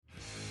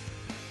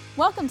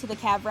Welcome to the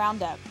Cav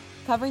Round-Up,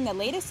 covering the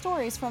latest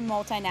stories from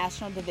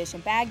Multinational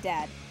Division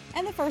Baghdad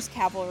and the 1st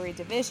Cavalry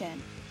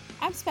Division.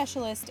 I'm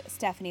Specialist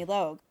Stephanie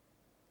Logue.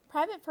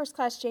 Private First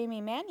Class Jamie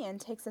Mannion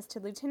takes us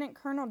to Lieutenant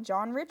Colonel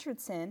John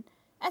Richardson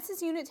as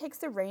his unit takes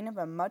the reign of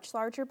a much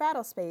larger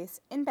battle space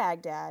in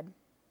Baghdad.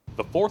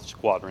 The 4th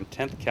Squadron,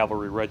 10th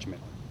Cavalry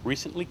Regiment,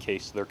 recently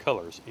cased their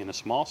colors in a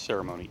small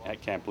ceremony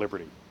at Camp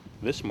Liberty.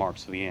 This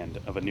marks the end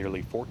of a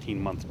nearly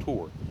 14-month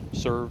tour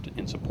served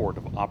in support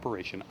of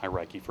Operation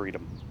Iraqi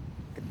Freedom.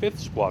 The 5th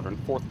Squadron,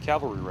 4th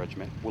Cavalry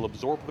Regiment will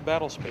absorb the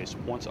battle space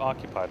once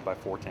occupied by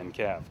 410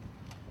 Cav.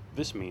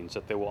 This means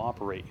that they will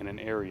operate in an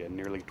area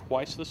nearly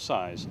twice the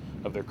size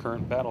of their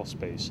current battle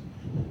space,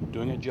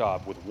 doing a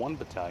job with one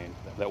battalion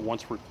that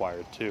once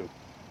required two.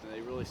 They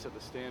really set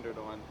the standard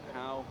on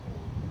how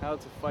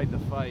to fight the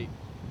fight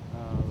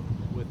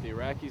with the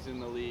Iraqis in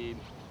the lead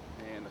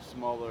and a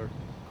smaller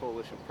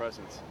coalition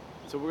presence.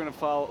 So we're going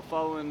to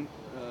follow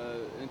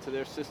into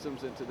their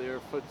systems, into their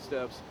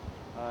footsteps,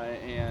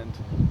 and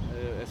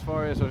as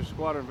far as our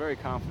squadron, very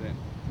confident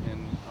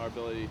in our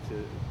ability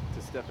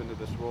to step into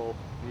this role.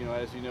 You know,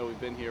 as you know, we've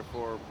been here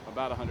for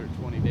about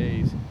 120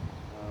 days.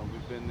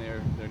 We've been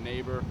their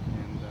neighbor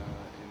in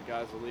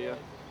Gazalia,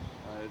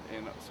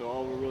 and so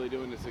all we're really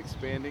doing is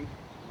expanding.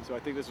 So I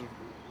think this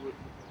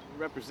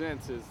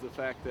represents is the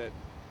fact that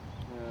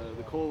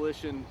the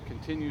coalition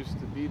continues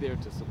to be there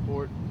to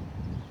support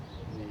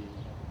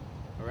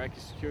the Iraqi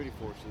security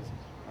forces,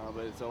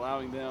 but it's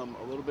allowing them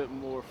a little bit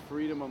more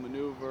freedom of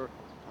maneuver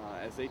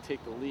as they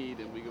take the lead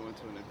and we go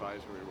into an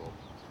advisory role.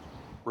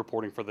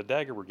 Reporting for the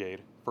Dagger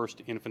Brigade,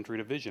 1st Infantry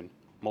Division,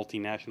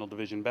 Multinational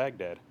Division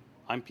Baghdad,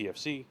 I'm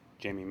PFC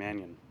Jamie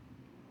Mannion.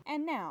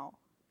 And now,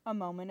 a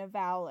moment of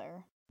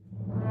valor.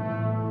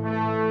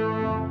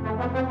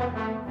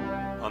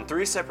 On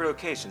 3 separate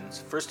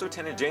occasions, 1st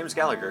Lieutenant James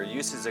Gallagher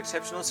used his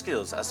exceptional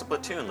skills as a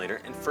platoon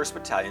leader in 1st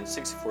Battalion,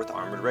 64th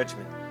Armored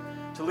Regiment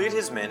to lead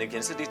his men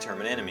against a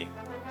determined enemy.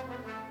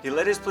 He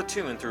led his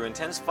platoon through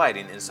intense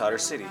fighting in Sadr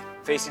City,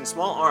 facing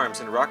small arms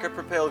and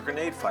rocket-propelled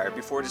grenade fire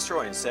before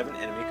destroying 7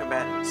 enemy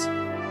combatants.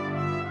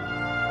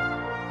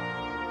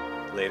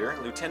 Later,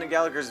 Lieutenant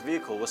Gallagher's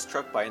vehicle was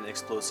struck by an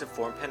explosive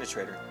form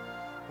penetrator,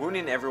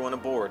 wounding everyone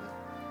aboard.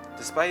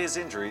 Despite his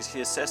injuries,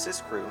 he assessed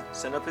his crew,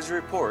 sent up his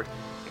report,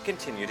 and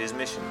continued his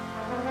mission.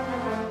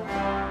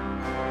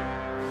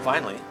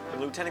 Finally,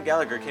 when Lieutenant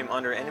Gallagher came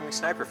under enemy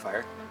sniper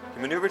fire,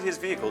 he maneuvered his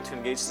vehicle to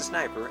engage the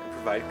sniper and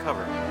provide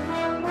cover.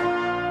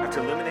 After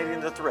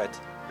eliminating the threat,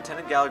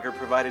 Lieutenant Gallagher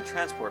provided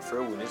transport for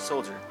a wounded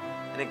soldier,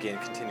 and again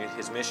continued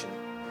his mission.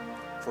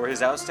 For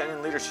his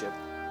outstanding leadership,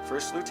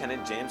 1st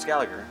Lieutenant James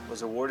Gallagher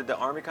was awarded the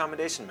Army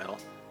Commendation Medal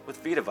with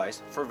V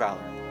device for Valor.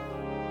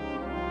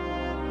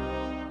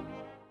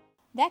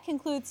 That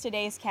concludes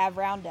today's Cav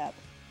Roundup.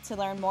 To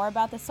learn more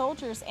about the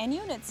soldiers and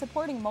units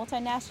supporting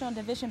Multinational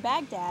Division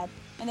Baghdad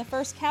and the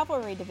 1st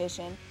Cavalry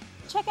Division,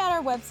 check out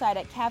our website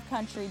at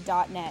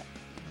cavcountry.net.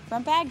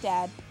 From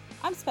Baghdad,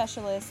 I'm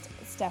Specialist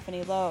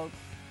Stephanie Logue.